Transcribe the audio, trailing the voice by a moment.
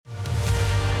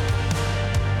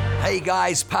Hey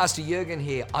guys, Pastor Jurgen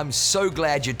here. I'm so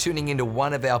glad you're tuning into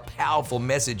one of our powerful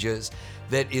messages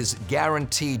that is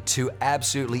guaranteed to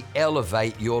absolutely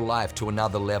elevate your life to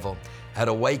another level. At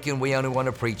Awaken, we only want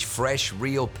to preach fresh,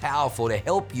 real, powerful to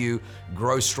help you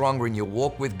grow stronger in your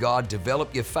walk with God,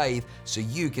 develop your faith so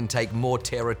you can take more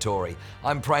territory.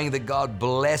 I'm praying that God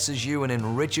blesses you and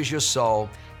enriches your soul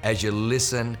as you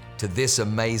listen to this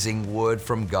amazing word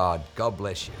from God. God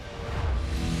bless you.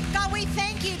 God, we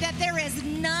thank you that there is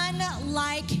none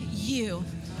like you.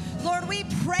 Lord, we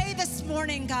pray this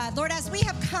morning, God, Lord, as we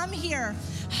have come here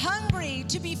hungry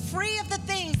to be free of the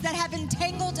things that have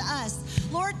entangled us,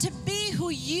 Lord, to be who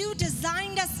you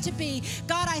designed us to be.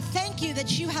 God, I thank you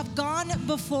that you have gone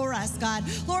before us, God.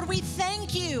 Lord, we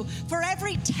thank you for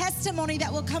every testimony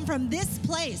that will come from this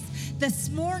place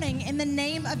this morning in the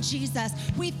name of Jesus.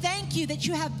 We thank you that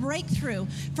you have breakthrough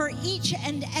for each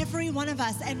and every one of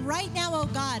us. And right now, oh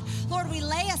God, Lord, we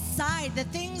lay aside the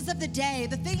things of the day,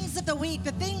 the things of the week,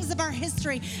 the things of our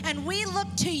history, and we look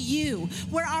to you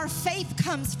where our faith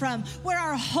comes from, where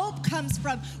our hope comes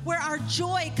from, where our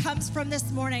joy comes from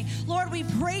this morning. Lord, we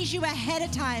praise you ahead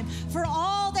of time for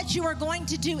all that you are going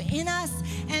to do in us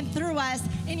and through us.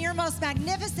 In your most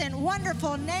magnificent,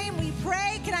 wonderful name we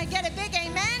pray. Can I get a big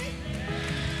amen?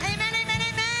 Amen, amen,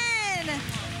 amen.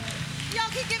 Y'all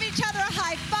can give each other a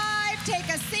high five,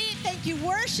 take a seat. Thank you,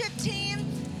 worship team.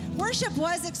 Worship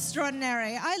was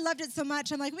extraordinary. I loved it so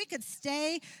much. I'm like, we could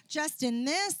stay just in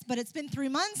this, but it's been 3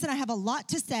 months and I have a lot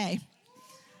to say.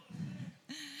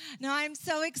 Now, I'm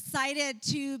so excited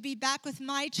to be back with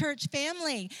my church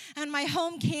family and my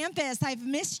home campus. I've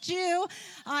missed you.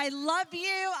 I love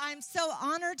you. I'm so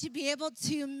honored to be able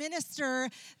to minister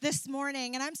this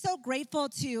morning. And I'm so grateful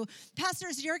to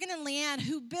Pastors Jurgen and Leanne,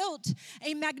 who built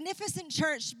a magnificent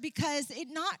church, because it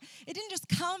didn't just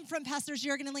come from Pastors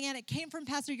Jurgen and Leanne. It came from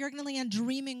Pastor Jurgen and Leanne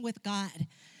dreaming with God.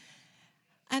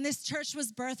 And this church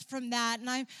was birthed from that. And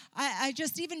I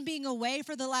just, even being away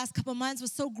for the last couple months,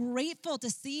 was so grateful to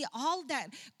see all that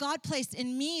God placed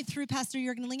in me through Pastor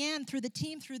Jurgen and Leanne, through the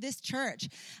team, through this church.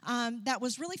 That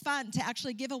was really fun to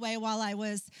actually give away while I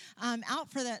was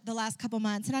out for the last couple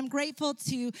months. And I'm grateful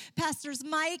to Pastors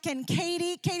Mike and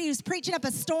Katie. Katie, who's preaching up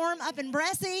a storm up in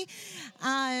Bressie.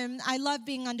 I love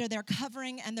being under their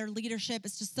covering and their leadership.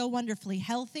 It's just so wonderfully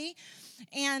healthy.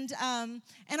 And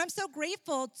I'm so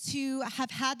grateful to have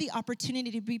had the opportunity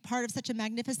to be part of such a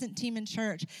magnificent team in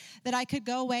church, that I could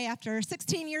go away after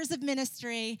 16 years of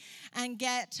ministry and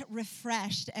get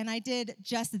refreshed. And I did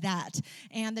just that.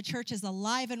 And the church is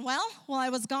alive and well while I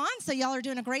was gone, so y'all are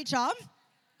doing a great job.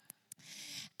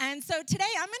 And so today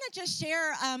I'm going to just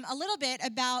share a little bit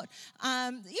about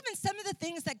even some of the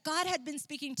things that God had been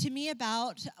speaking to me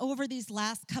about over these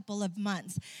last couple of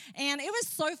months. And it was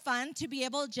so fun to be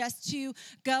able just to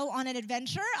go on an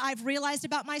adventure. I've realized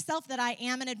about myself that I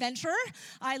am an adventurer.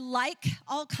 I like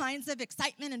all kinds of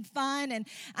excitement and fun, and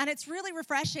it's really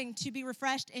refreshing to be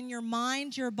refreshed in your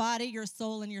mind, your body, your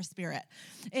soul, and your spirit.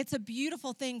 It's a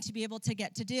beautiful thing to be able to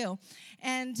get to do.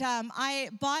 And I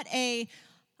bought a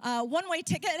one-way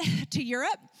ticket to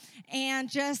Europe, and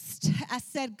just I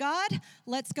said, God,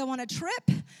 let's go on a trip.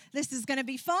 This is going to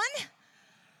be fun.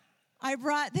 I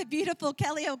brought the beautiful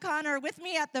Kelly O'Connor with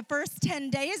me at the first 10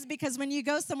 days, because when you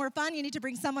go somewhere fun, you need to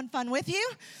bring someone fun with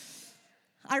you.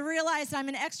 I realized I'm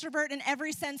an extrovert in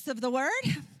every sense of the word.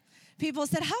 People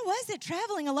said, how was it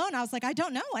traveling alone? I was like, I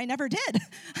don't know. I never did.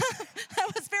 I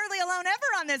was fairly alone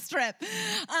ever on this trip.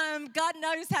 God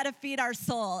knows how to feed our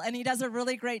soul, and he does a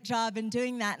really great job in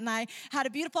doing that. And I had a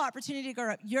beautiful opportunity to go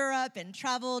to Europe and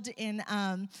traveled in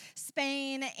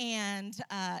Spain and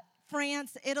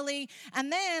France, Italy.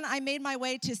 And then I made my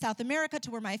way to South America,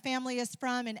 to where my family is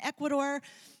from, in Ecuador.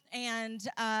 And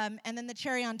then the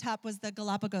cherry on top was the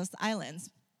Galapagos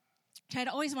Islands, which I'd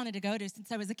always wanted to go to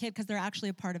since I was a kid, because they're actually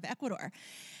a part of Ecuador.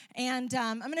 And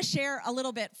I'm going to share a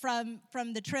little bit from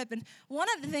the trip. And one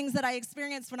of the things that I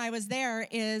experienced when I was there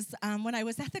is when I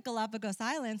was at the Galapagos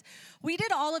Islands, we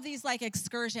did all of these like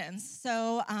excursions.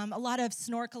 So a lot of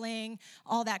snorkeling,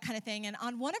 all that kind of thing. And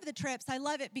on one of the trips, I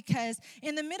love it because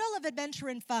in the middle of adventure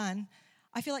and fun,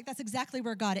 I feel like that's exactly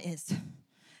where God is.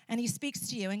 And he speaks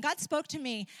to you. And God spoke to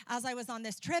me as I was on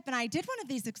this trip, and I did one of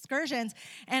these excursions,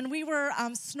 and we were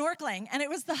snorkeling, and it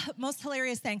was the most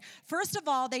hilarious thing. First of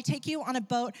all, they take you on a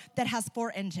boat that has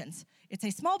 4 engines. It's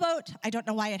a small boat. I don't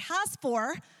know why it has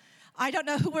 4. I don't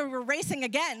know who we were racing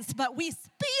against, but we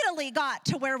speedily got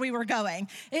to where we were going.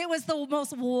 It was the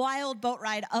most wild boat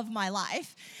ride of my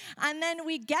life. And then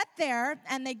we get there,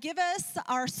 and they give us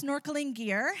our snorkeling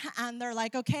gear, and they're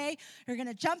like, okay, you're going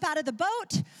to jump out of the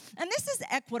boat. And this is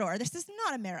Ecuador. This is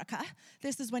not America.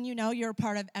 This is when you know you're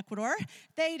part of Ecuador.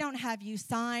 They don't have you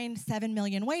sign 7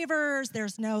 million waivers.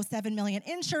 There's no 7 million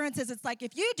insurances. It's like,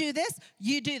 if you do this,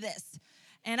 you do this.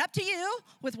 And up to you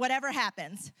with whatever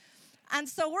happens. And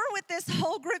so we're with this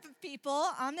whole group of people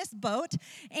on this boat,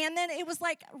 and then it was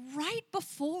like right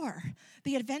before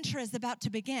the adventure is about to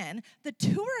begin, the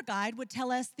tour guide would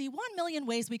tell us the 1 million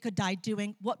ways we could die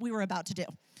doing what we were about to do.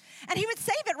 And he would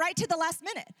save it right to the last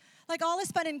minute. Like all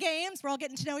this fun and games, we're all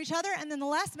getting to know each other, and then the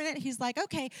last minute, he's like,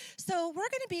 okay, so we're going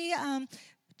to be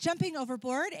jumping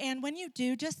overboard, and when you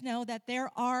do, just know that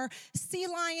there are sea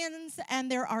lions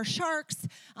and there are sharks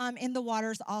in the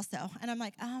waters also. And I'm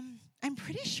like, I'm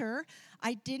pretty sure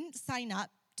I didn't sign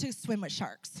up to swim with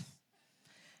sharks.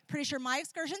 Pretty sure my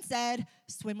excursion said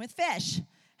swim with fish.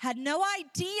 Had no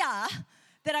idea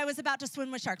that I was about to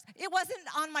swim with sharks. It wasn't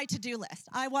on my to-do list.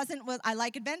 I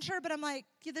like adventure, but I'm like,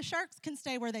 yeah, the sharks can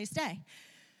stay where they stay.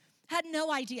 Had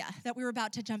no idea that we were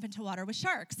about to jump into water with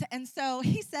sharks. And so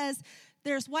he says,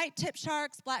 there's white tip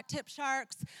sharks, black tip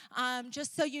sharks.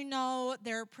 Just so you know,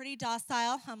 they're pretty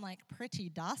docile. I'm like, pretty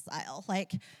docile?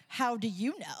 Like, how do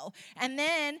you know? And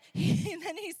then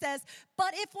he says,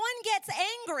 but if one gets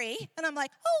angry, and I'm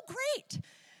like, oh, great.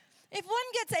 If one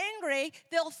gets angry,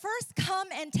 they'll first come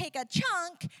and take a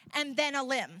chunk and then a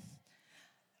limb.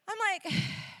 I'm like,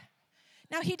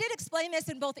 now he did explain this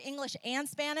in both English and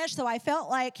Spanish, so I felt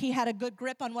like he had a good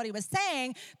grip on what he was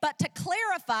saying. But to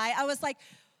clarify, I was like,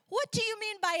 what do you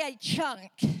mean by a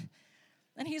chunk?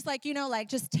 And he's like, like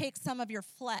just take some of your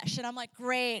flesh. And I'm like,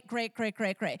 great.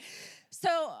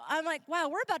 So I'm like, wow,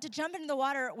 we're about to jump into the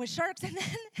water with sharks.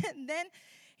 And then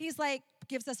he's like,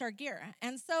 gives us our gear.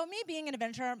 And so me being an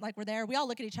adventurer, like we're there, we all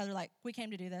look at each other like, we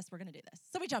came to do this, we're going to do this.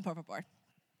 So we jump overboard.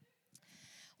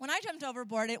 When I jumped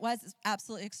overboard, it was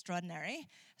absolutely extraordinary.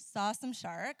 Saw some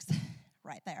sharks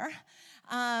right there.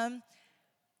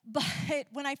 But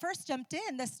when I first jumped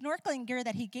in, the snorkeling gear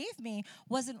that he gave me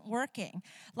wasn't working.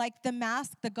 Like the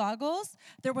mask, the goggles,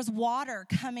 there was water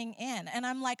coming in. And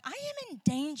I'm like, I am in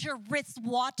dangerous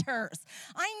waters.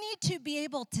 I need to be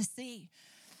able to see.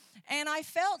 And I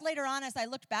felt later on as I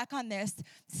looked back on this,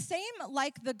 same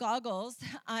like the goggles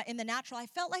in the natural, I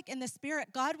felt like in the spirit,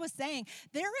 God was saying,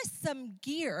 there is some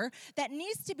gear that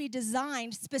needs to be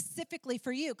designed specifically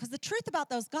for you. Because the truth about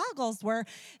those goggles were,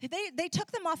 they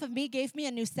took them off of me, gave me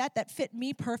a new set that fit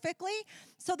me perfectly.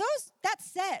 So that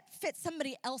set fit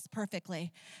somebody else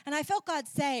perfectly. And I felt God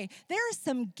say, there is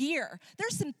some gear.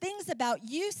 There's some things about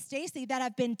you, Stacy, that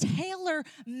have been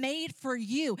tailor-made for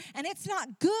you. And it's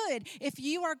not good if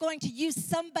you are going to use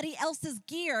somebody else's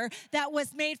gear that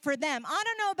was made for them. I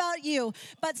don't know about you,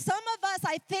 but some of us,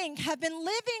 I think, have been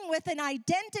living with an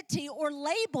identity or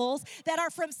labels that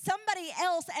are from somebody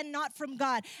else and not from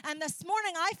God. And this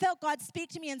morning, I felt God speak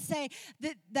to me and say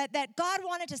that God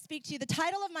wanted to speak to you. The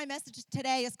title of my message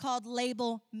today is called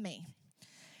Label Me.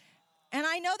 And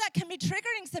I know that can be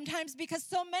triggering sometimes because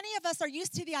so many of us are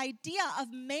used to the idea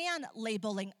of man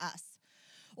labeling us.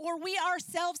 Or we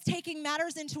ourselves taking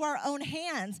matters into our own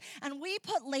hands, and we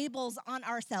put labels on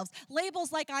ourselves.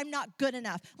 Labels like I'm not good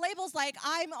enough. Labels like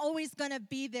I'm always going to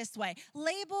be this way.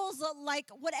 Labels like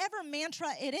whatever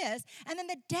mantra it is. And then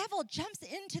the devil jumps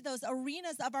into those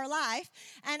arenas of our life,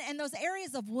 and those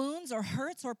areas of wounds or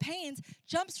hurts or pains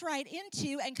jumps right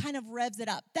into and kind of revs it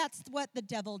up. That's what the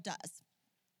devil does.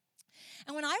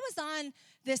 And when I was on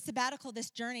this sabbatical, this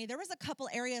journey, there was a couple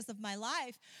areas of my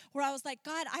life where I was like,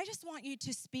 God, I just want you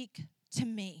to speak to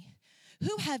me.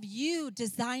 Who have you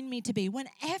designed me to be?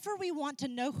 Whenever we want to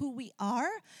know who we are,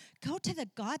 go to the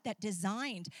God that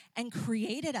designed and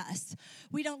created us.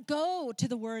 We don't go to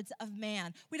the words of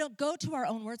man. We don't go to our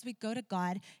own words. We go to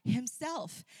God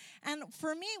himself. And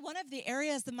for me, one of the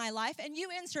areas of my life, and you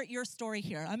insert your story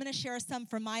here. I'm going to share some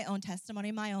from my own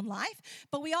testimony, my own life.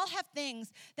 But we all have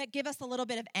things that give us a little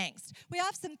bit of angst. We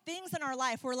have some things in our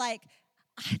life where like,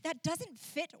 that doesn't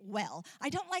fit well. I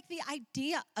don't like the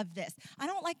idea of this. I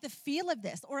don't like the feel of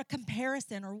this or a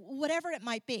comparison or whatever it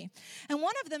might be. And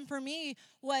one of them for me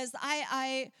was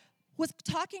I was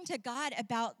talking to God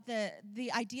about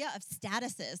the idea of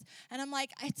statuses. And I'm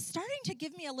like, it's starting to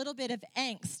give me a little bit of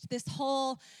angst, this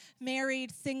whole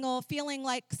married, single, feeling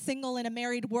like single in a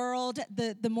married world,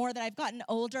 the more that I've gotten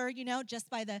older, just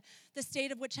by the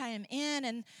state of which I am in.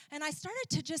 And I started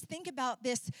to just think about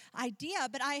this idea,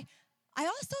 but I I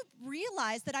also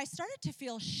realized that I started to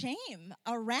feel shame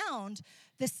around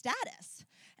the status.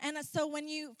 And so when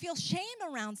you feel shame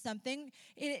around something,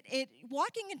 it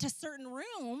walking into certain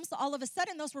rooms, all of a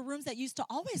sudden those were rooms that you used to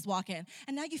always walk in,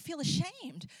 and now you feel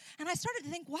ashamed. And I started to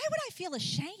think, why would I feel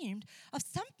ashamed of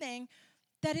something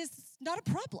that is not a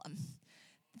problem,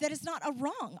 that is not a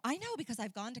wrong? I know, because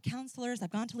I've gone to counselors, I've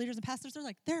gone to leaders and pastors. They're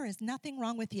like, there is nothing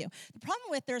wrong with you. The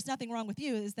problem with there's nothing wrong with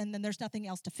you is then there's nothing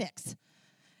else to fix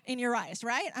in your eyes,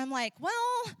 right? I'm like,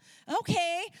 well,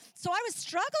 okay. So I was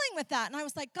struggling with that, and I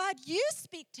was like, God, you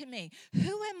speak to me.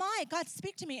 Who am I? God,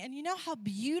 speak to me. And you know how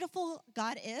beautiful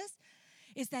God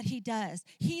is that he does.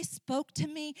 He spoke to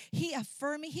me. He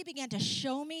affirmed me. He began to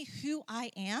show me who I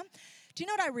am. Do you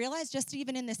know what I realized just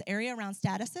even in this area around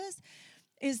statuses?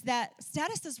 Is that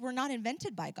statuses were not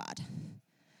invented by God.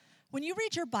 When you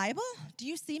read your Bible, do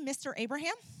you see Mr.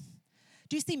 Abraham?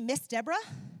 Do you see Miss Deborah?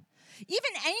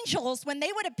 Even angels, when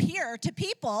they would appear to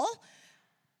people,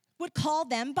 would call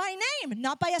them by name,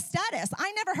 not by a status.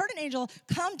 I never heard an angel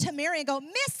come to Mary and go,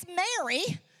 Miss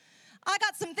Mary, I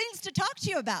got some things to talk to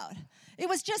you about. It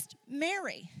was just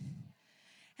Mary.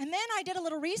 And then I did a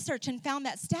little research and found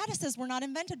that statuses were not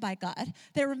invented by God.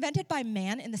 They were invented by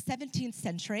man in the 17th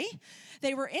century.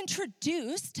 They were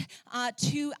introduced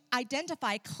to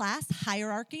identify class,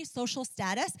 hierarchy, social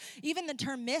status. Even the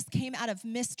term miss came out of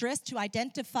mistress, to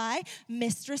identify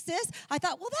mistresses. I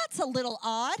thought, well, that's a little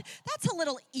odd. That's a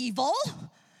little evil.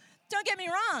 Don't get me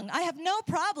wrong. I have no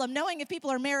problem knowing if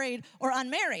people are married or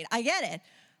unmarried. I get it.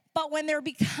 But when there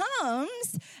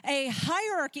becomes a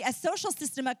hierarchy, a social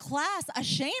system, a class, a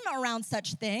shame around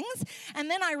such things, and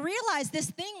then I realized this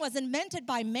thing was invented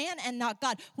by man and not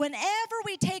God. Whenever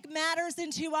we take matters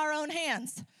into our own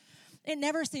hands, it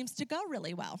never seems to go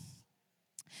really well.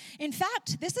 In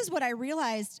fact, this is what I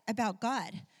realized about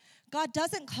God. God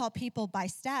doesn't call people by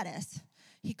status.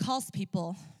 He calls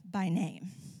people by name.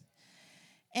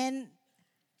 And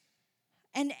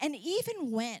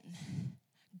even when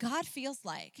God feels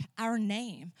like our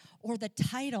name or the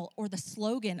title or the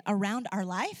slogan around our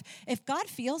life, if God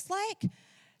feels like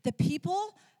the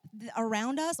people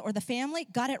around us or the family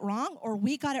got it wrong or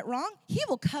we got it wrong, he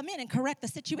will come in and correct the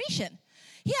situation.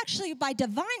 He actually, by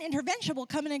divine intervention, will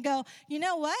come in and go, you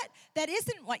know what? That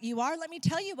isn't what you are. Let me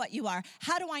tell you what you are.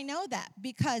 How do I know that?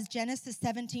 Because Genesis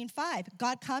 17:5,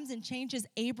 God comes and changes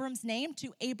Abram's name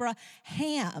to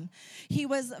Abraham.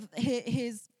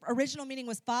 His original meaning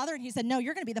was father, and he said, no,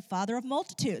 you're going to be the father of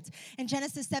multitudes. In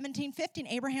Genesis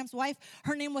 17:15, Abraham's wife,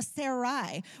 her name was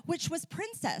Sarai, which was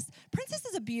princess. Princess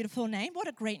is a beautiful name. What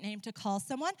a great name to call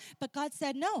someone. But God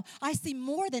said, no, I see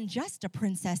more than just a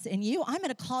princess in you. I'm going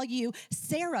to call you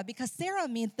Sarah, because Sarah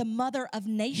means the mother of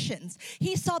nations.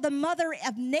 He saw the mother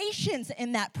of nations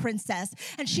in that princess,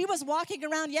 and she was walking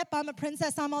around, yep, I'm a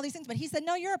princess, I'm all these things. But he said,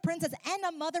 no, you're a princess and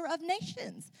a mother of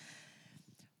nations.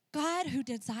 God, who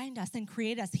designed us and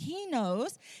created us, he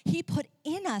knows he put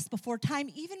in us before time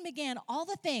even began all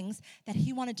the things that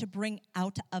he wanted to bring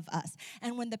out of us.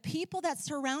 And when the people that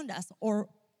surround us or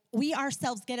we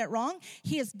ourselves get it wrong,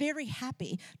 he is very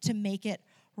happy to make it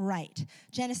right.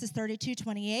 Genesis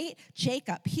 32:28,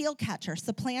 Jacob, heel catcher,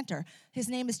 supplanter. His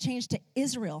name is changed to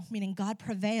Israel, meaning God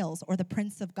prevails, or the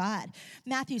Prince of God.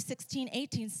 Matthew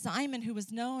 16:18, Simon, who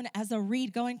was known as a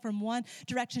reed going from one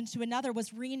direction to another,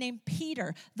 was renamed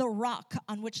Peter, the rock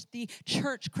on which the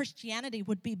church, Christianity,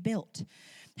 would be built.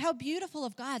 How beautiful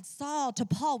of God, Saul to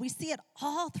Paul. We see it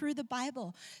all through the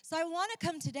Bible. So I want to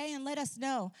come today and let us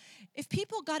know, if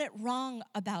people got it wrong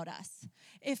about us,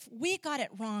 if we got it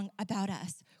wrong about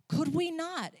us, could we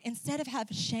not, instead of have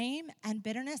shame and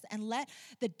bitterness and let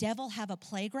the devil have a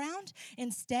playground,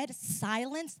 instead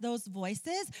silence those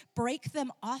voices, break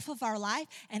them off of our life,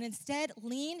 and instead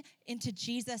lean into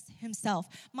Jesus himself?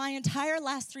 My entire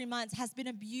last 3 months has been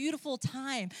a beautiful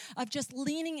time of just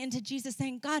leaning into Jesus,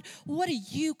 saying, God, what do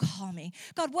you call me?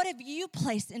 God, what have you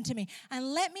placed into me?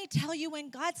 And let me tell you, when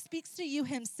God speaks to you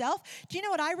himself, do you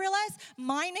know what I realized?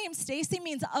 My name, Stacy,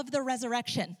 means of the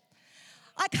resurrection.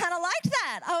 I kind of liked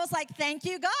that. I was like, thank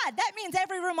you, God. That means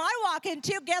every room I walk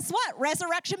into, guess what?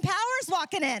 Resurrection power is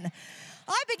walking in.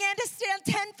 I began to stand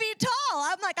 10 feet tall.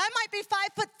 I'm like, I might be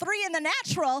 5'3" in the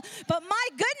natural, but my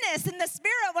goodness, in the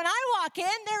spirit, when I walk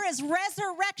in, there is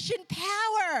resurrection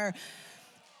power.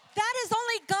 That is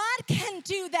only God can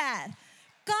do that.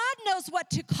 God knows what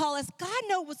to call us. God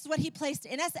knows what he placed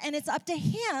in us, and it's up to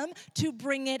him to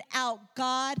bring it out.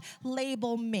 God,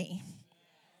 label me.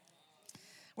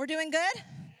 We're doing good?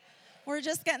 We're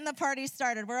just getting the party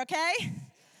started. We're okay?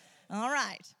 All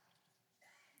right.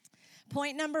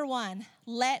 Point number 1,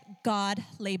 let God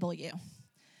label you.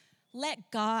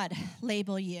 Let God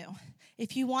label you.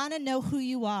 If you want to know who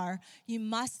you are, you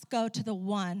must go to the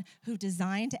one who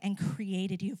designed and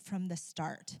created you from the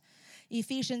start.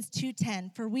 Ephesians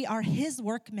 2:10, for we are his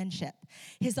workmanship,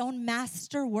 his own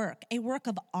master work, a work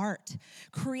of art,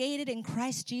 created in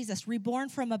Christ Jesus, reborn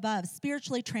from above,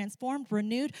 spiritually transformed,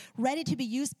 renewed, ready to be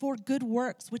used for good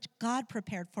works, which God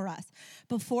prepared for us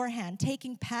beforehand,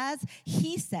 taking paths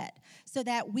he set so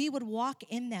that we would walk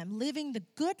in them, living the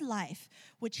good life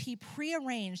which he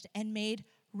prearranged and made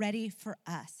ready for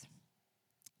us.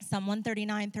 Psalm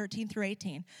 139:13 through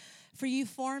 18, for you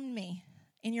formed me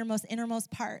in your most innermost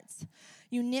parts.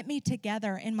 You knit me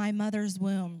together in my mother's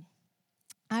womb.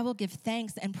 I will give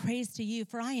thanks and praise to you,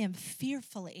 for I am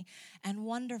fearfully and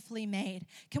wonderfully made.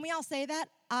 Can we all say that?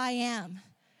 I am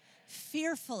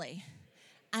fearfully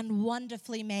and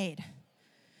wonderfully made.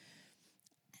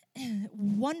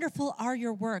 Wonderful are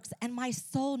your works, and my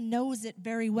soul knows it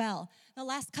very well. The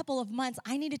last couple of months,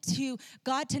 I needed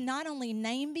God to not only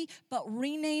name me, but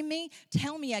rename me,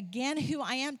 tell me again who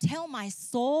I am, tell my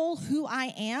soul who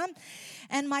I am,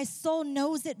 and my soul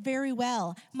knows it very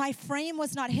well. My frame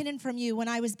was not hidden from you when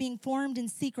I was being formed in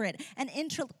secret, and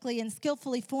intricately and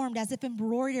skillfully formed as if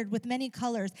embroidered with many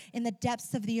colors in the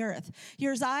depths of the earth.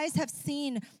 Your eyes have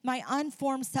seen my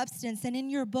unformed substance, and in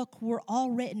your book were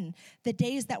all written the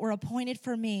days that were appointed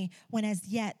for me, when as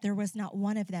yet there was not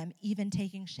one of them even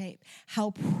taking shape.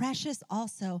 How precious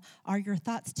also are your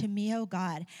thoughts to me, O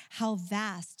God. How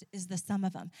vast is the sum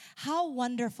of them. How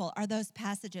wonderful are those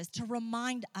passages to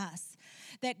remind us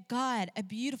that God, a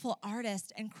beautiful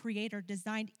artist and creator,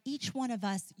 designed each one of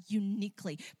us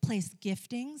uniquely, placed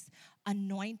giftings,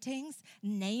 anointings,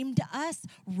 named us,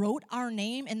 wrote our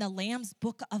name in the Lamb's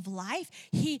book of life.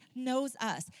 He knows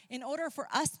us. In order for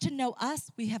us to know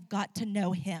us, we have got to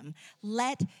know him.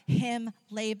 Let him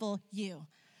label you.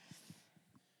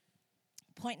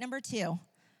 Point number 2,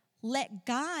 let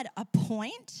God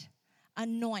appoint,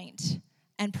 anoint,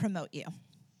 and promote you.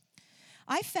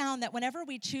 I found that whenever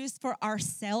we choose for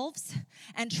ourselves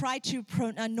and try to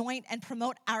anoint and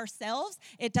promote ourselves,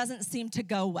 it doesn't seem to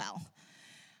go well.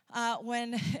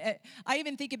 When I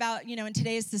even think about, in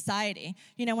today's society,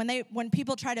 when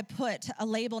people try to put a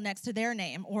label next to their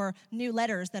name or new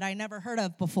letters that I never heard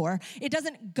of before, it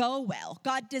doesn't go well.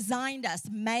 God designed us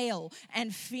male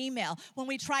and female. When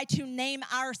we try to name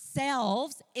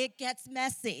ourselves, it gets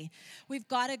messy. We've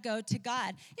got to go to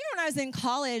God. Even when I was in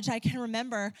college, I can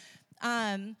remember,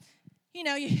 and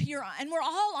we're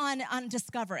all on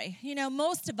discovery.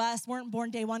 Most of us weren't born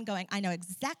day one going, I know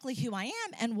exactly who I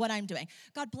am and what I'm doing.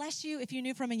 God bless you if you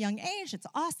knew from a young age. It's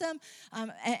awesome.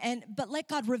 But let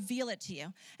God reveal it to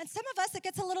you. And some of us, it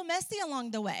gets a little messy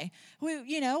along the way.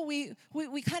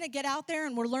 We kind of get out there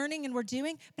and we're learning and we're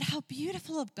doing. But how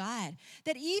beautiful of God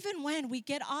that even when we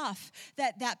get off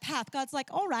that path, God's like,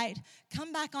 all right,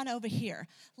 come back on over here.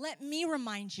 Let me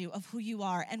remind you of who you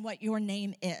are and what your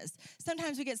name is.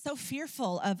 Sometimes we get so fearful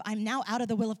of, I'm now out of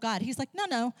the will of God. He's like,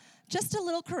 no, just a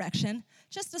little correction,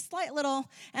 just a slight little.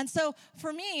 And so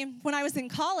for me, when I was in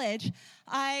college,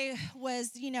 I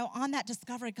was, on that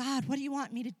discovery, God, what do you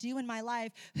want me to do in my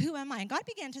life? Who am I? And God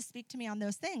began to speak to me on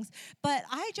those things. But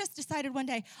I just decided one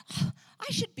day,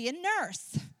 I should be a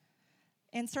nurse.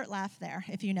 Insert laugh there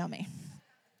if you know me.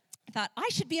 I thought, I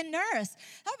should be a nurse.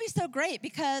 That would be so great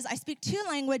because I speak 2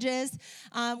 languages.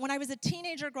 When I was a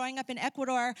teenager growing up in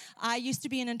Ecuador, I used to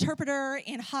be an interpreter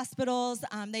in hospitals.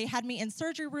 They had me in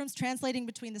surgery rooms translating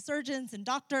between the surgeons and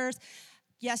doctors.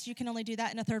 Yes, you can only do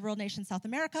that in a third world nation, South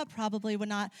America. Probably would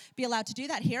not be allowed to do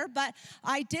that here, but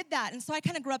I did that. And so I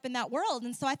kind of grew up in that world.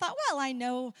 And so I thought, well, I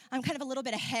know I'm kind of a little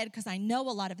bit ahead because I know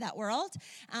a lot of that world.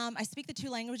 I speak the 2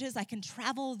 languages. I can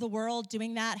travel the world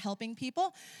doing that, helping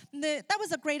people. That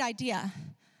was a great idea,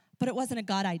 but it wasn't a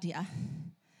God idea.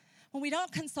 When we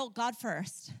don't consult God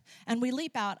first and we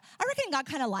leap out, I reckon God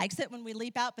kind of likes it when we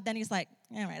leap out, but then he's like,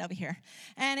 all right, over here.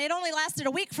 And it only lasted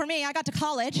a week for me. I got to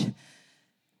college.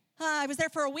 I was there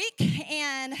for a week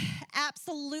and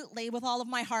absolutely, with all of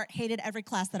my heart, hated every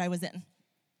class that I was in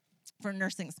for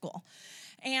nursing school.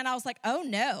 And I was like, oh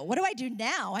no, what do I do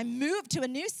now? I moved to a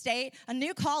new state, a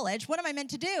new college. What am I meant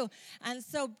to do? And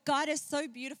so God is so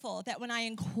beautiful that when I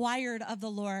inquired of the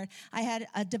Lord, I had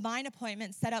a divine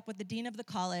appointment set up with the dean of the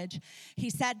college. He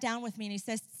sat down with me and he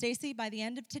says, Stacy, by the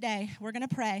end of today, we're going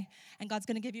to pray and God's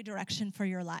going to give you direction for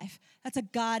your life. That's a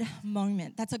God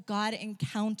moment. That's a God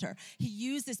encounter. He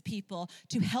uses people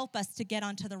to help us to get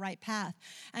onto the right path.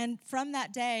 And from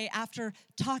that day, after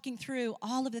talking through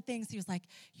all of the things, he was like,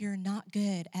 you're not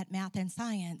good at math and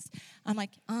science. I'm like,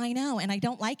 I know, and I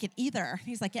don't like it either.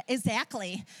 He's like, yeah,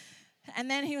 exactly. And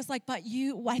then he was like, but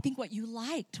I think what you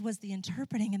liked was the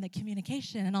interpreting and the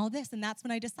communication and all this. And that's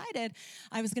when I decided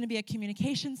I was going to be a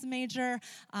communications major.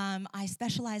 I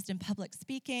specialized in public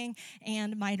speaking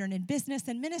and minored in business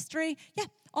and ministry. Yeah,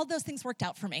 all those things worked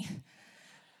out for me.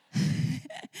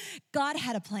 God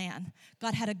had a plan.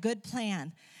 God had a good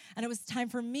plan. And it was time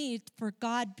for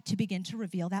God to begin to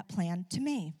reveal that plan to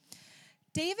me.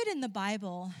 David in the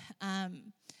Bible,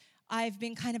 I've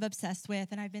been kind of obsessed with,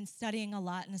 and I've been studying a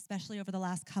lot, and especially over the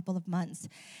last couple of months.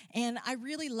 And I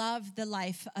really love the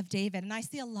life of David, and I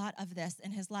see a lot of this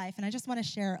in his life, and I just want to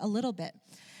share a little bit.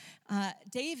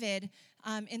 David,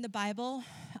 in the Bible,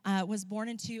 was born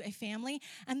into a family,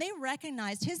 and they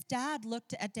recognized his dad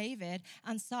looked at David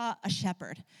and saw a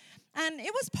shepherd. And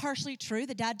it was partially true.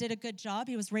 The dad did a good job.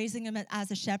 He was raising him as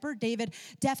a shepherd. David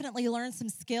definitely learned some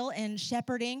skill in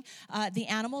shepherding the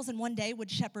animals, and one day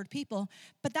would shepherd people.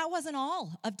 But that wasn't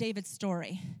all of David's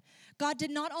story. God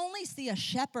did not only see a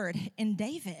shepherd in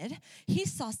David, he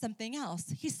saw something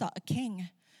else. He saw a king.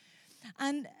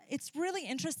 And it's really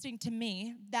interesting to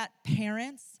me that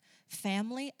parents,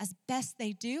 family, as best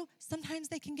they do, sometimes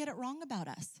they can get it wrong about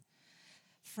us.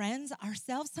 Friends,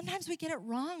 ourselves, sometimes we get it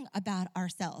wrong about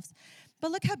ourselves.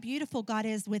 But look how beautiful God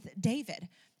is with David.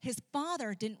 His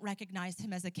father didn't recognize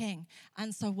him as a king.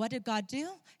 And so what did God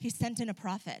do? He sent in a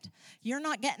prophet. You're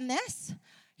not getting this.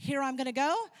 Here I'm going to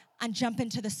go and jump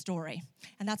into the story.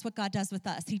 And that's what God does with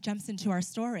us. He jumps into our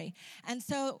story. And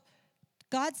so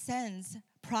God sends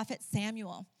prophet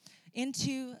Samuel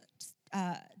into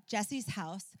Jesse's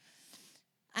house.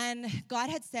 And God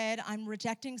had said, I'm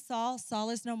rejecting Saul. Saul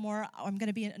is no more. I'm going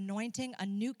to be anointing a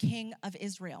new king of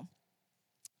Israel.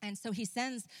 And so he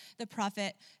sends the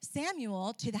prophet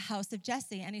Samuel to the house of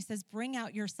Jesse. And he says, bring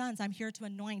out your sons. I'm here to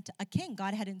anoint a king.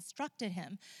 God had instructed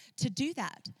him to do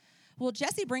that. Well,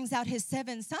 Jesse brings out his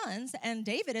 7 sons, and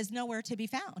David is nowhere to be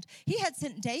found. He had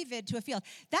sent David to a field.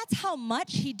 That's how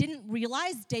much he didn't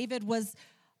realize David was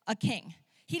a king.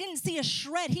 He didn't see a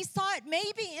shred. He saw it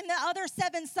maybe in the other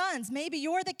 7 sons. Maybe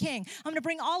you're the king. I'm going to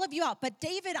bring all of you out. But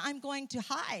David, I'm going to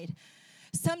hide.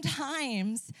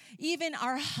 Sometimes even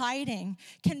our hiding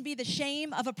can be the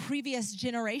shame of a previous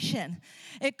generation.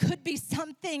 It could be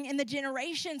something in the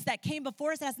generations that came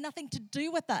before us that has nothing to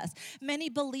do with us. Many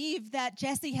believe that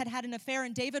Jesse had had an affair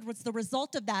and David was the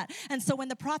result of that. And so when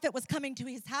the prophet was coming to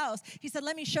his house, he said,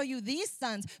 let me show you these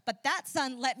sons, but that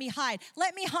son, let me hide.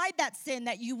 Let me hide that sin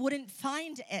that you wouldn't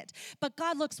find it. But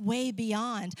God looks way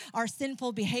beyond our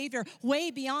sinful behavior,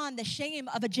 way beyond the shame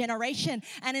of a generation.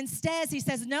 And instead, he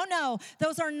says, no,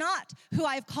 those are not who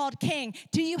I've called king.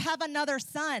 Do you have another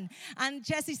son? And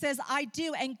Jesse says, I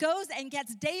do, and goes and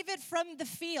gets David from the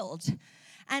field.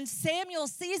 And Samuel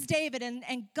sees David,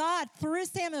 and God, through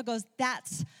Samuel, goes,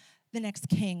 that's the next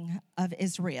king of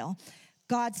Israel.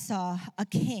 God saw a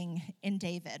king in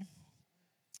David.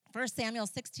 1 Samuel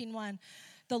 16:1.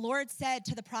 The Lord said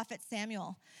to the prophet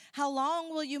Samuel, how long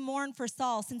will you mourn for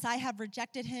Saul, since I have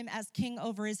rejected him as king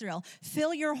over Israel?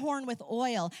 Fill your horn with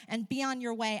oil and be on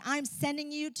your way. I'm sending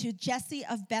you to Jesse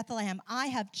of Bethlehem. I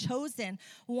have chosen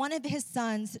one of his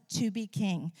sons to be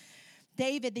king.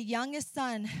 David, the youngest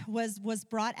son, was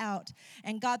brought out,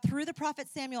 and God, through the prophet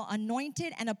Samuel,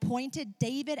 anointed and appointed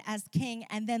David as king,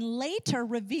 and then later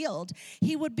revealed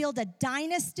he would build a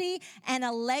dynasty and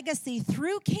a legacy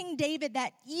through King David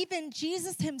that even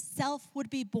Jesus himself would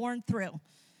be born through.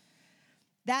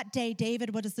 That day,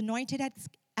 David was anointed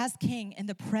as king in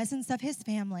the presence of his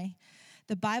family.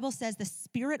 The Bible says the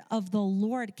Spirit of the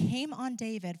Lord came on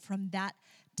David from that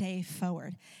day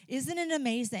forward. Isn't it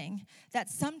amazing that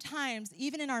sometimes,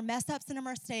 even in our mess ups and our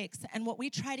mistakes and what we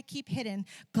try to keep hidden,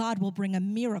 God will bring a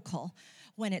miracle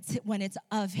when it's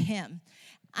of him.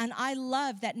 And I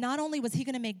love that not only was he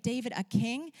going to make David a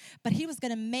king, but he was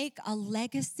going to make a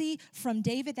legacy from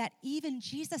David that even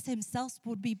Jesus himself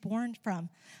would be born from.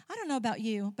 I don't know about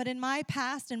you, but in my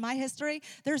past, in my history,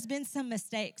 there's been some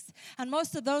mistakes. And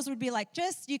most of those would be like,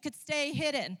 just you could stay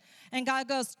hidden. And God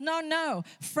goes, no,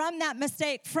 from that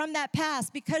mistake, from that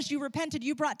past, because you repented,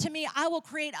 you brought to me, I will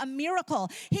create a miracle.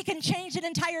 He can change an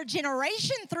entire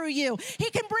generation through you. He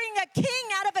can bring a king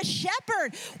out of a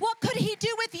shepherd. What could he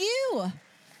do with you?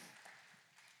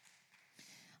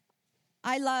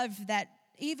 I love that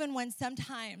even when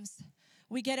sometimes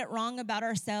we get it wrong about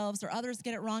ourselves or others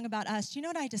get it wrong about us, you know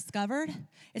what I discovered?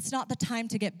 It's not the time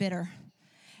to get bitter.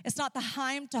 It's not the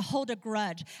time to hold a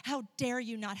grudge. How dare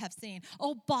you not have seen?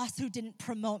 Oh, boss who didn't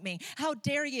promote me. How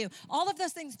dare you? All of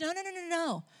those things.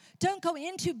 No. Don't go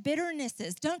into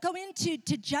bitternesses. Don't go into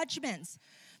judgments.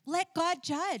 Let God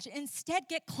judge. Instead,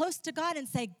 get close to God and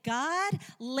say, God,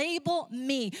 label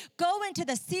me. Go into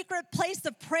the secret place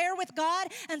of prayer with God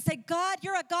and say, God,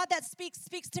 you're a God that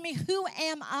speaks to me. Who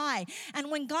am I? And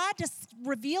when God just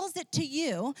reveals it to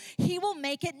you, he will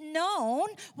make it known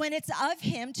when it's of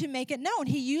him to make it known.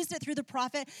 He used it through the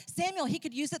prophet Samuel. He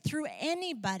could use it through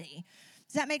anybody.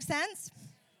 Does that make sense?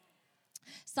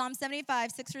 Psalm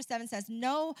 75, 6-7 says,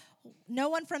 no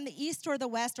one from the east or the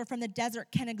west or from the desert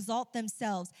can exalt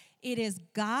themselves. It is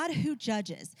God who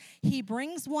judges. He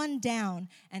brings one down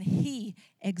and he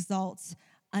exalts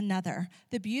another.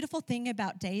 The beautiful thing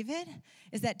about David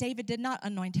is that David did not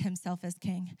anoint himself as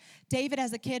king. David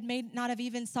as a kid may not have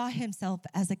even saw himself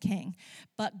as a king,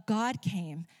 but God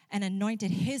came and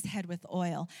anointed his head with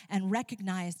oil and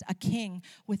recognized a king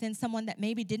within someone that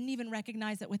maybe didn't even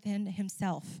recognize it within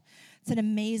himself. It's an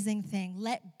amazing thing.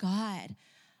 Let God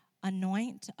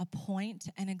anoint, appoint,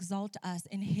 and exalt us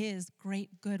in his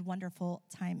great, good, wonderful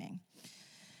timing.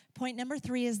 Point number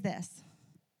 3 is this.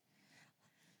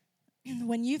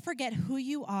 When you forget who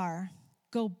you are,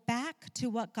 go back to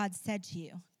what God said to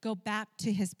you. Go back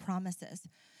to his promises.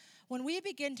 When we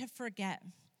begin to forget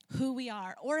who we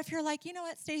are, or if you're like, you know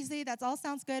what, Stacy, that all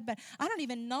sounds good, but I don't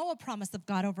even know a promise of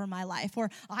God over my life, or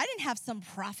I didn't have some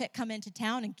prophet come into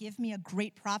town and give me a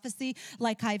great prophecy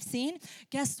like I've seen.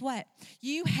 Guess what?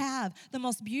 You have the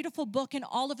most beautiful book in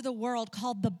all of the world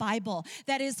called the Bible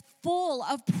that is full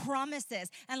of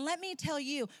promises. And let me tell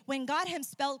you, when God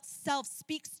himself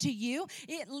speaks to you,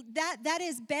 that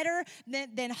is better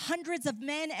than hundreds of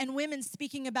men and women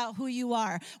speaking about who you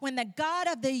are. When the God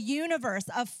of the universe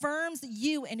affirms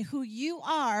you and who you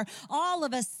are, all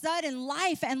of a sudden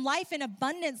life and life in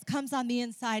abundance comes on the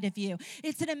inside of you.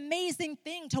 It's an amazing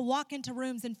thing to walk into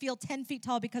rooms and feel 10 feet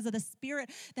tall because of the spirit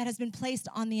that has been placed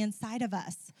on the inside of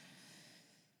us.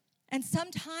 And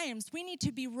sometimes we need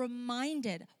to be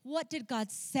reminded, what did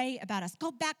God say about us? Go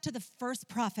back to the first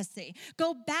prophecy.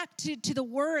 Go back to the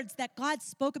words that God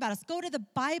spoke about us. Go to the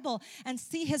Bible and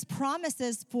see his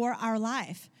promises for our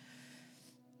life.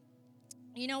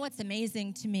 You know what's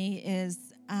amazing to me is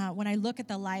when I look at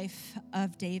the life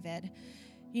of David,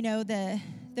 you know, the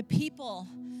people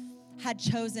had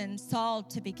chosen Saul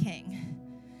to be king,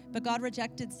 but God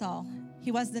rejected Saul.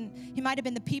 He might have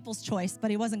been the people's choice,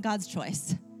 but he wasn't God's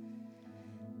choice.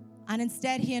 And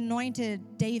instead, he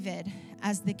anointed David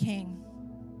as the king.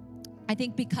 I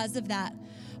think because of that,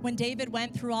 when David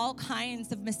went through all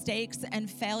kinds of mistakes and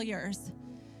failures,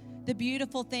 the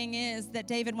beautiful thing is that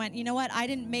David went, you know what? I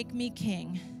didn't make me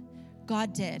king.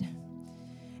 God did.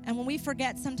 And when we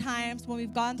forget sometimes, when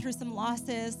we've gone through some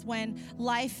losses, when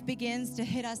life begins to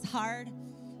hit us hard,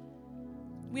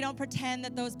 we don't pretend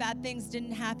that those bad things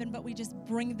didn't happen, but we just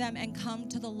bring them and come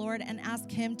to the Lord and ask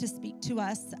him to speak to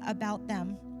us about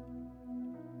them.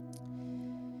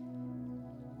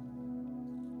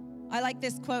 I like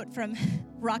this quote from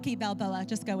Rocky Balboa.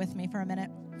 Just go with me for a minute.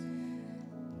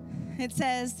 It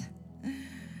says,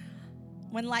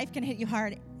 when life can hit you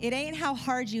hard, it ain't how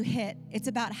hard you hit. It's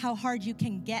about how hard you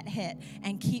can get hit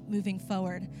and keep moving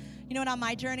forward. You know what, on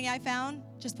my journey I found?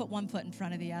 Just put one foot in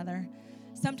front of the other.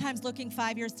 Sometimes looking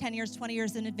 5 years, 10 years, 20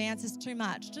 years in advance is too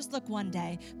much. Just look one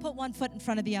day. Put one foot in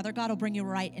front of the other. God will bring you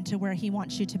right into where he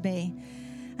wants you to be.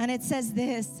 And it says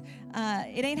this,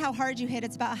 it ain't how hard you hit,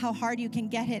 it's about how hard you can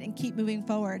get hit and keep moving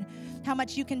forward. How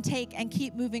much you can take and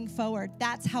keep moving forward.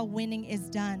 That's how winning is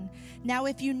done. Now,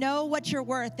 if you know what you're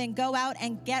worth, then go out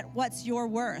and get what's your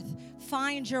worth.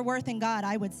 Find your worth in God,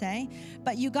 I would say.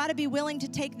 But you got to be willing to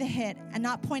take the hit and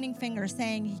not pointing fingers,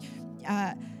 saying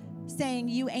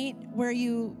you ain't where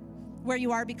you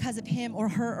are because of him or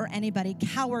her or anybody.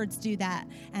 Cowards do that,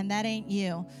 and that ain't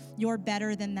you. You're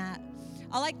better than that.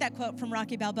 I like that quote from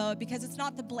Rocky Balboa because it's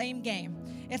not the blame game.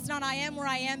 It's not I am where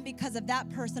I am because of that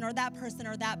person or that person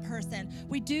or that person.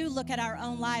 We do look at our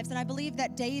own lives, and I believe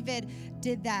that David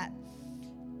did that.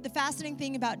 The fascinating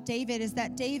thing about David is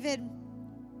that David,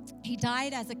 he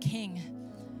died as a king,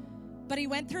 but he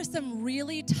went through some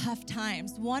really tough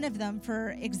times. One of them, for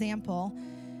example,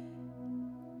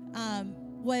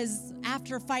 was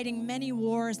after fighting many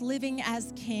wars, living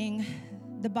as king.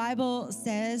 The Bible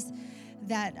says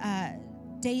that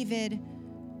David,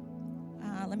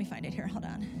 let me find it here, hold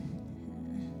on.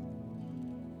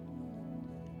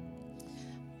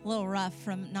 A little rough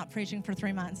from not preaching for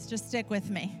 3 months. Just stick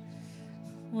with me.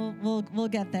 We'll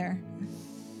get there.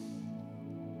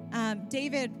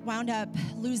 David wound up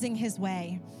losing his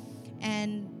way.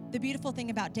 And the beautiful thing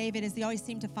about David is he always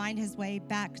seemed to find his way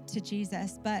back to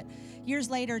Jesus. But years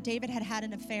later, David had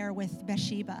an affair with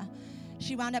Bathsheba.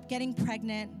 She wound up getting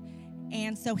pregnant,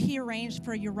 And so he arranged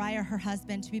for Uriah, her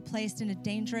husband, to be placed in a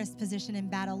dangerous position in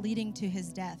battle, leading to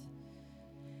his death.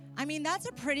 I mean, that's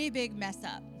a pretty big mess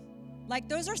up. Like,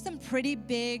 those are some pretty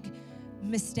big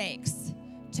mistakes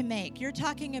to make. You're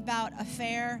talking about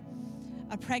affair,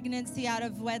 a pregnancy out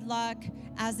of wedlock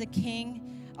as a king,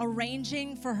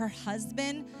 arranging for her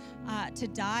husband to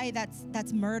die.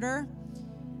 That's murder.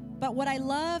 But what I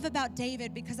love about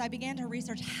David, because I began to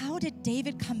research, how did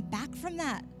David come back from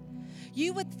that?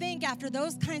 You would think after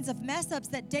those kinds of mess ups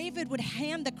that David would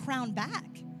hand the crown back.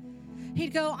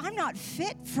 He'd go, I'm not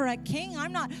fit for a king.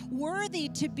 I'm not worthy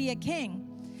to be a king.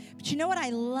 But you know what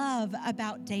I love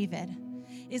about David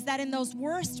is that in those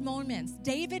worst moments,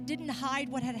 David didn't hide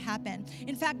what had happened.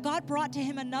 In fact, God brought to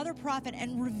him another prophet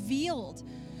and revealed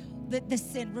the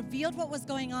sin, revealed what was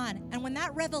going on. And when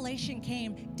that revelation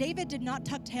came, David did not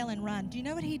tuck tail and run. Do you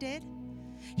know what he did?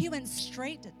 He went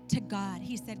straight to God.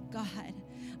 He said, God,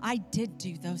 I did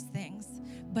do those things,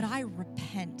 but I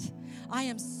repent. I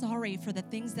am sorry for the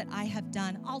things that I have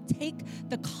done. I'll take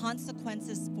the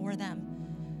consequences for them.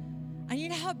 And you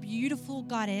know how beautiful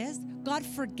God is? God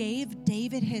forgave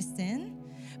David his sin.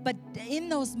 But in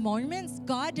those moments,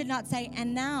 God did not say,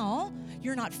 and now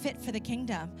you're not fit for the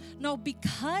kingdom. No,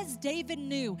 because David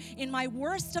knew in my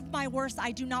worst of my worst,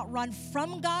 I do not run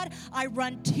from God, I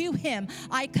run to him.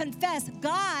 I confess.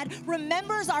 God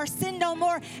remembers our sin no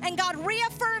more. And God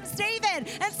reaffirms David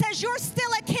and says, you're still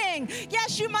a king.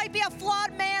 Yes, you might be a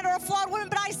flawed man or a flawed woman,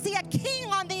 but I see a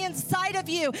king on the inside of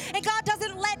you. And God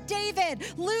doesn't let David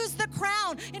lose the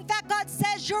crown. In fact, God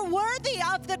says you're worthy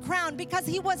of the crown because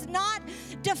he was not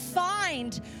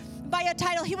defined by a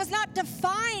title. He was not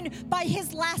defined by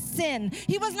his last sin.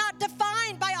 He was not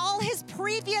defined by all his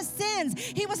previous sins.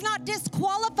 He was not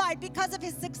disqualified because of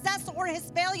his success or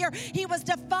his failure. He was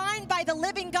defined by the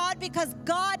living God because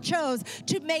God chose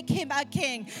to make him a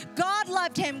king. God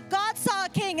loved him. God saw a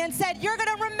king and said, you're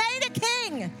going to remain a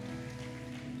king.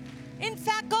 In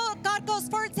fact, God goes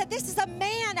forward and said, this is a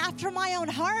man after my own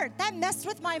heart. That messed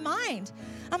with my mind.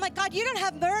 I'm like, God, you don't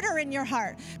have murder in your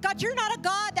heart. God, you're not a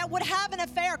God that would have an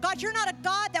affair. God, you're not a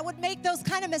God that would make those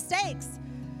kind of mistakes.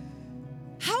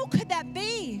 How could that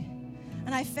be?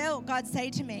 And I felt God say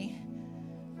to me,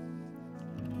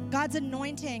 God's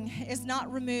anointing is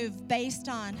not removed based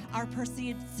on our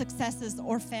perceived successes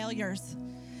or failures.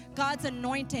 God's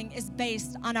anointing is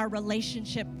based on our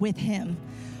relationship with him.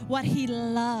 What he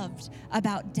loved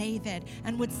about David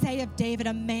and would say of David,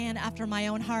 a man after my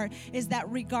own heart, is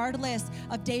that regardless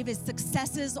of David's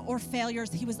successes or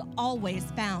failures, he was always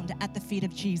found at the feet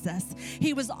of Jesus.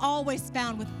 He was always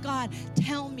found with, God,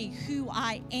 tell me who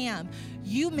I am.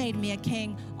 You made me a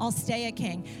king, I'll stay a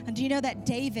king. And do you know that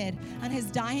David, on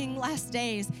his dying last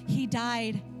days, he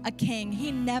died a king.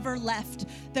 He never left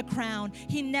the crown.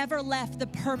 He never left the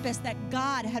purpose that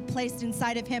God had placed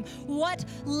inside of him. What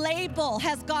label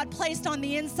has God placed on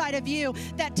the inside of you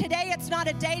that today it's not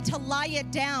a day to lie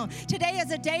it down? Today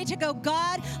is a day to go,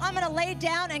 God, I'm going to lay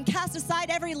down and cast aside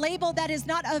every label that is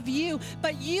not of you,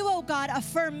 but you, oh God,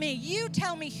 affirm me. You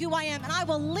tell me who I am, and I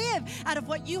will live out of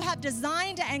what you have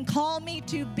designed and called me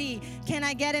to be. Can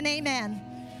I get an amen?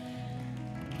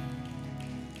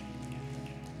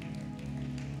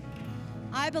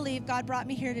 I believe God brought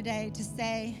me here today to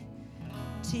say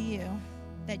to you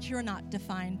that you're not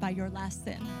defined by your last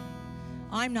sin.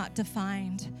 I'm not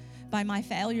defined by my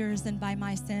failures and by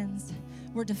my sins.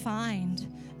 We're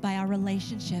defined by our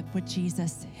relationship with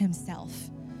Jesus himself.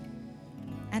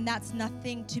 And that's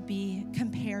nothing to be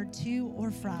compared to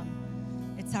or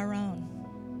from. It's our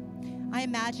own. I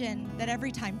imagine that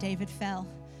every time David fell,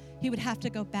 he would have to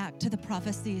go back to the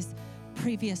prophecies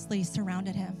previously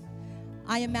surrounded him.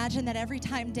 I imagine that every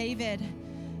time David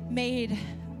made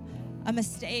a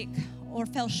mistake or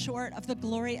fell short of the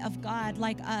glory of God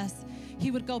like us, he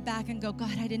would go back and go,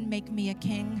 God, I didn't make me a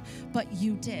king, but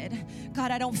you did. God,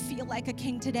 I don't feel like a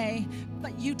king today,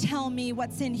 but you tell me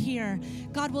what's in here.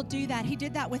 God will do that. He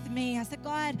did that with me. I said,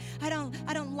 God, I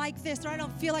don't like this, or I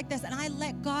don't feel like this. And I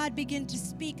let God begin to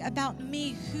speak about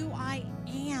me, who I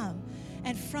am.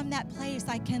 And from that place,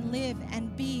 I can live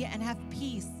and be and have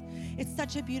peace. It's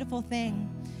such a beautiful thing.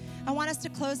 I want us to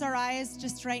close our eyes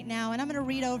just right now, and I'm going to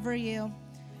read over you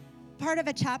part of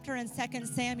a chapter in 2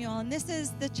 Samuel. And this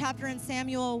is the chapter in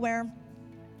Samuel where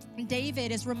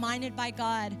David is reminded by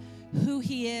God who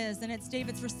he is, and it's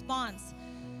David's response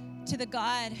to the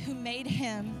God who made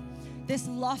him this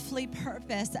lofty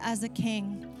purpose as a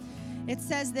king. It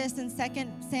says this in 2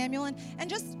 Samuel, and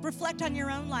just reflect on your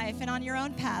own life and on your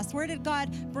own past. Where did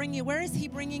God bring you? Where is he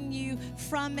bringing you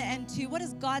from and to? What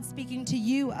is God speaking to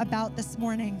you about this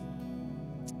morning?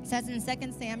 It says in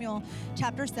 2 Samuel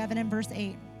chapter 7 and verse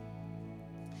 8,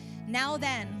 Now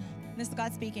then, this is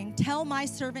God speaking, tell my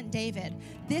servant David,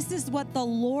 this is what the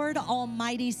Lord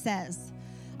Almighty says.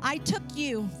 I took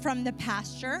you from the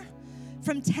pasture,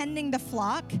 from tending the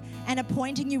flock, and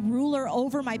appointing you ruler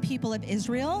over my people of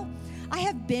Israel. I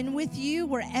have been with you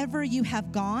wherever you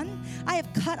have gone. I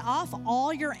have cut off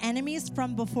all your enemies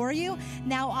from before you.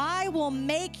 Now I will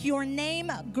make your name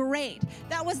great.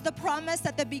 That was the promise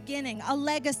at the beginning, a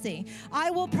legacy. I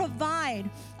will provide.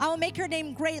 I will make your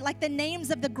name great like the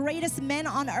names of the greatest men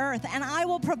on earth. And I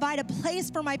will provide a place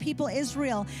for my people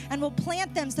Israel and will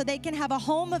plant them so they can have a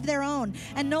home of their own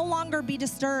and no longer be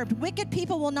disturbed. Wicked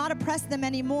people will not oppress them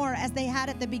anymore as they had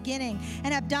at the beginning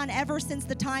and have done ever since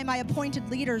the time I appointed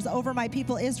leaders over my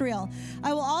people Israel.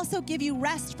 I will also give you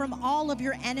rest from all of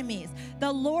your enemies.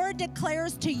 The Lord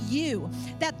declares to you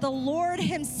that the Lord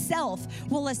himself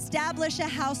will establish a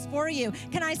house for you.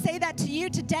 Can I say that to you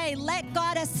today? Let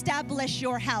God establish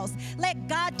your house. Let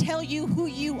God tell you who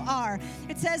you are.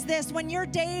 It says this, when your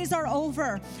days are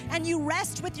over and you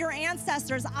rest with your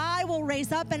ancestors, I will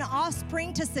raise up an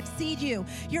offspring to succeed you,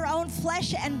 your own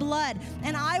flesh and blood,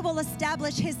 and I will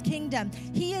establish his kingdom.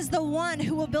 He is the one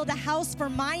who will build a house for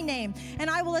my name, and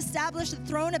I will establish the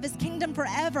throne of his kingdom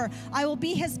forever. I will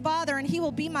be his father, and he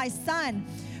will be my son.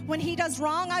 When he does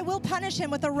wrong, I will punish him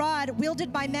with a rod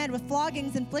wielded by men, with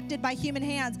floggings inflicted by human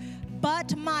hands.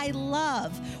 But my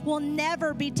love will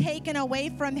never be taken away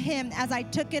from him as I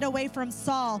took it away from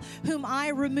Saul, whom I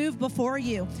removed before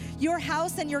you. Your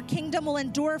house and your kingdom will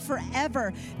endure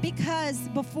forever, because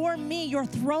before me your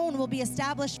throne will be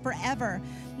established forever.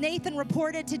 Nathan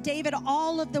reported to David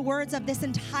all of the words of this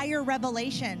entire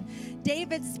revelation.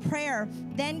 David's prayer.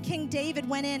 Then King David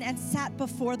went in and sat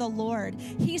before the Lord.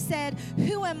 He said,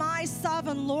 who am I,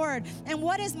 sovereign Lord? And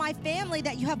what is my family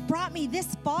that you have brought me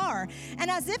this far?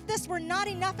 And as if this were not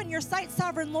enough in your sight,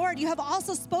 sovereign Lord, you have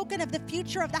also spoken of the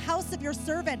future of the house of your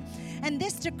servant. And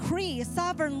this decree,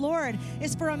 sovereign Lord,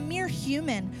 is for a mere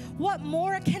human. What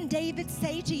more can David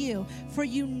say to you? For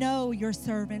you know your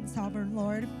servant, sovereign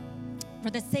Lord. For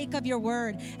the sake of your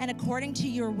word and according to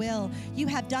your will, you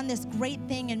have done this great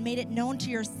thing and made it known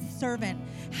to your servant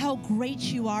how great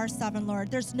you are, sovereign Lord.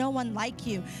 There's no one like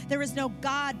you. There is no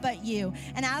God but you.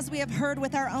 And as we have heard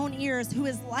with our own ears, who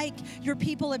is like your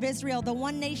people of Israel, the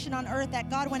one nation on earth that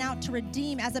God went out to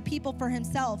redeem as a people for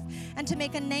himself and to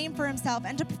make a name for himself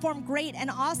and to perform great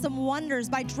and awesome wonders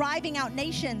by driving out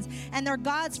nations and their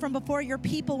gods from before your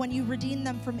people when you redeemed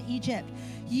them from Egypt.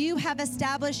 You have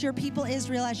established your people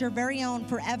Israel as your very own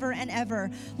forever and ever.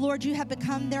 Lord, you have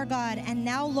become their God. And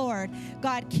now, Lord,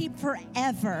 God, keep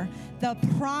forever the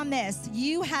promise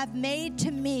you have made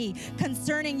to me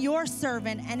concerning your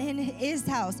servant and in his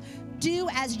house. Do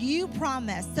as you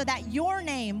promised, so that your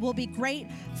name will be great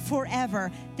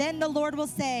forever. Then the Lord will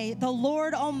say, the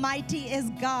Lord Almighty is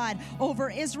God over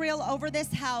Israel, over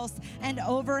this house, and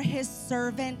over his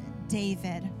servant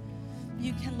David.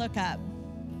 You can look up.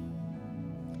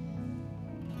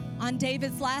 On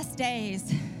David's last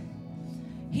days,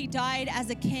 he died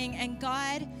as a king, and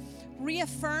God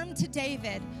reaffirmed to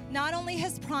David not only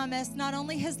his promise, not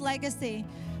only his legacy,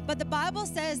 but the Bible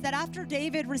says that after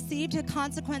David received the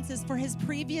consequences for his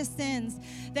previous sins,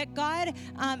 that God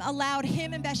allowed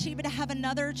him and Bathsheba to have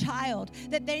another child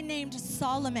that they named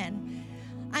Solomon.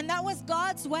 And that was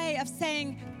God's way of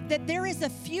saying that there is a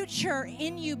future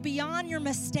in you beyond your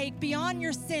mistake, beyond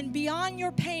your sin, beyond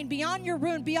your pain, beyond your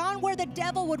ruin, beyond where the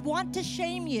devil would want to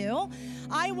shame you.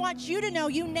 I want you to know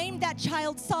you named that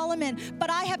child Solomon, but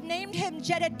I have named him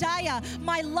Jedediah,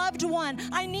 my loved one.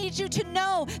 I need you to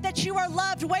know that you are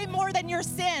loved way more than your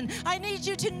sin. I need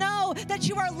you to know that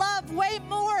you are loved way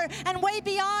more and way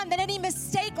beyond than any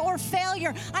mistake or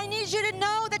failure. I need you to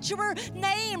know that you were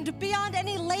named beyond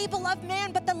any label of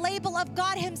man, but the label of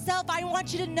God himself. I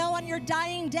want you to know on your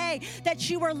dying day that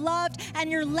you are loved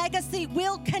and your legacy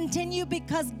will continue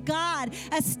because God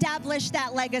established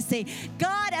that legacy.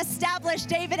 God established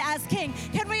David as king.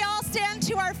 Can we all stand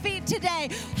to our feet today?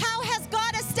 How has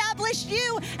God established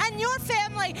you and your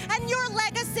family and your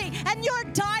legacy and your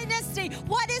dynasty?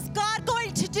 What is God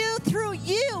going to do through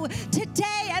you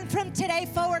today and from today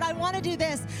forward? I want to do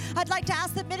this. I'd like to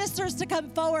ask the ministers to come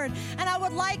forward, and I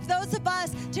would like those of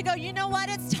us to go, you know what?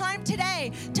 It's time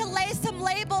today to lay some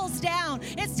labels down.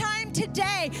 It's time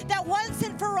today that once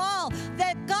and for all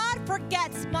that God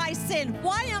forgets my sin.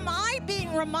 Why am I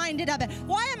being reminded of it?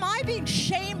 Why am I being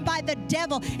shamed by the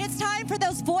devil? It's time for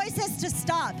those voices to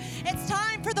stop. It's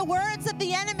time for the words of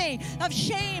the enemy of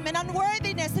shame and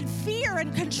unworthiness and fear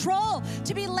and control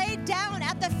to be laid down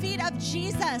at the feet of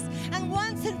Jesus. And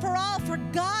once and for all, for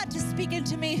God to speak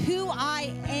into me who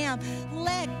I am.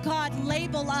 Let God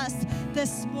label us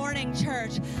this morning,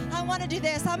 church. I want to do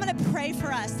this. I'm going to pray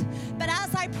for us. But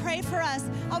as I pray for us,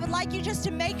 I would like you just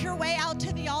to make your way out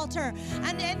to the altar.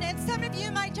 And some of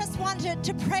you might just want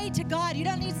to pray to God. You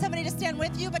don't need somebody to stand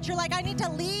with you, but you're like, I need to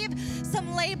leave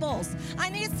some labels. I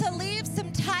need to leave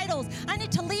some titles. I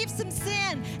need to leave some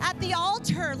sin at the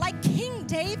altar, like King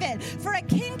David, for a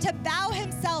king to bow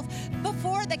himself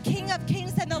before the King of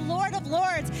Kings and the Lord of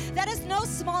Lords. That is no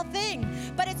small thing,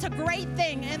 but it's a great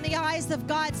thing in the eyes of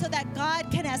God, so that God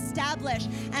can establish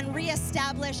and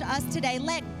reestablish us today.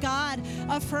 Let God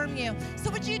affirm you.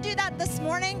 So would you do that this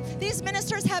morning? These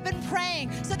ministers have been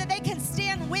praying so that they can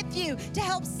stand with you to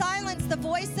help silence the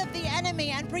voice of the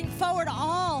enemy and bring forward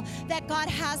all that God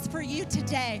has for you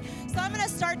today. So I'm going to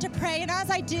start to pray, and as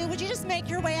I do, would you just make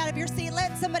your way out of your seat?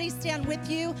 Let somebody stand with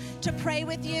you to pray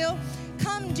with you.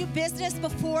 Come do business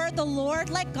before the Lord.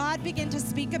 Let God begin to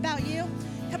speak about you.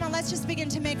 Come on, let's just begin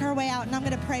to make our way out, and I'm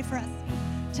going to pray for us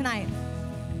tonight,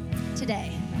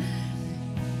 today.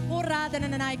 Come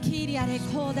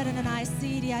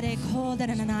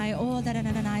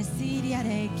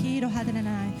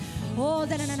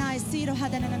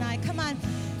on,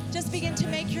 just begin to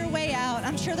make your way out.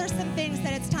 I'm sure there's some things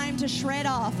that it's time to shred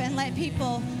off and let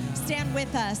people stand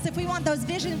with us. If we want those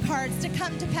vision cards to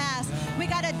come to pass, we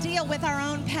got to deal with our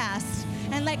own past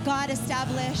and let God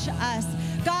establish us.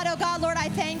 God, oh God, Lord, I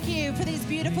thank you for these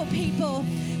beautiful people.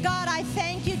 God, I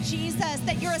thank you, Jesus,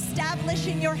 that you're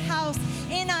establishing your house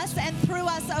in us and through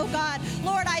us, oh God.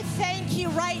 Lord, I thank you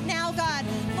right now, God,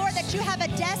 Lord, that you have a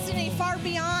destiny far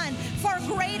beyond, far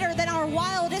greater than our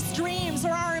wildest dreams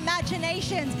or our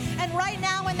imaginations. And right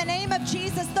now, in the name of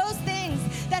Jesus, those things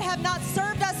that have not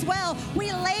served us well,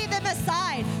 we lay them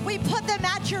aside. We put them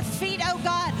at your feet, oh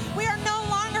God. We are no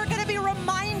longer going to be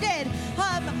reminded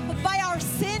by our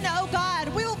sin, oh God.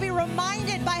 We will be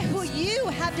reminded by who you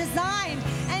have designed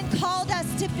and called us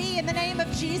to be in the name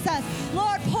of Jesus.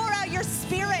 Lord, pour out your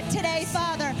spirit today,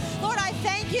 Father. Lord, I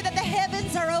thank you that the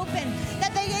heavens are open,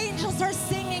 that the angels are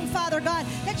singing, Father God,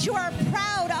 that you are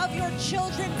proud of your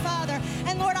children, Father.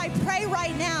 And Lord, I pray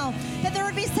right now that there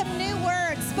would be some new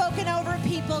words spoken over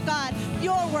people, God.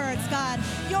 Your words, God,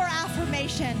 your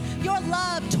affirmation, your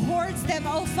love towards them,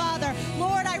 oh Father.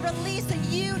 Lord, I release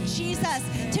you, Jesus,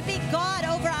 to be God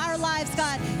over our lives,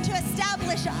 God, to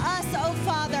establish us, oh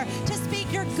Father, to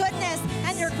speak your goodness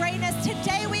and your greatness.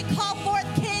 Today we call forth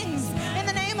kings in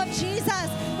the name of Jesus.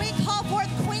 We call forth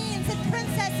queens and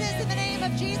princesses in the name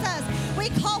of Jesus. We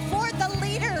call forth the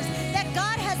leaders that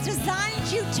God has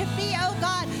designed you to be, oh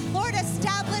God. Lord,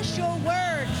 establish your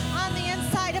word on the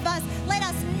inside of us. Let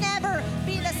us never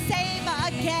be the same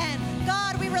again.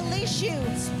 God, we release you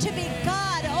to be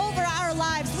God over our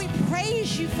lives. We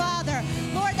praise you, Father.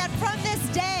 Lord, that from this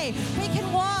day we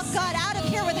can walk, God, out of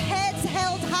here with heads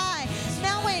held high,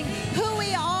 knowing who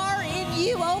we are in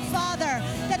you, oh Father,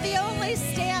 that the only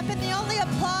stamp and the only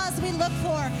applause we look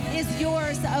for is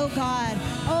yours, oh God.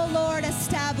 Oh Lord,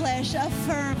 establish,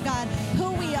 affirm, God,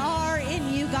 who we are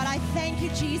in you, God. I thank you,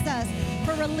 Jesus,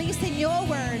 for releasing your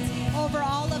words over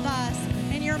all of us.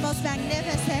 In your most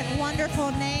magnificent,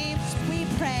 wonderful name, we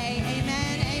pray.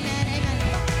 Amen, amen,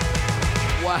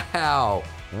 amen. Wow,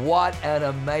 what an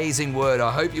amazing word. I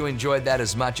hope you enjoyed that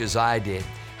as much as I did.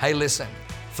 Hey, listen,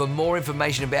 for more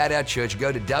information about our church,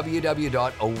 go to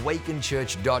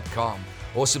www.awakenchurch.com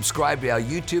or subscribe to our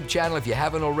YouTube channel if you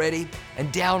haven't already,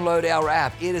 and download our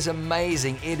app. It is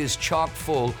amazing. It is chock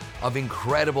full of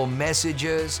incredible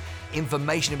messages,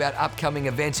 information about upcoming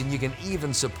events, and you can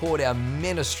even support our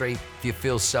ministry if you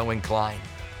feel so inclined.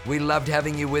 We loved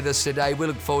having you with us today. We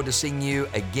look forward to seeing you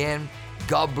again.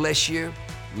 God bless you.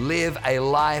 Live a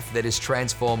life that is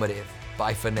transformative.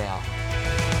 Bye for now.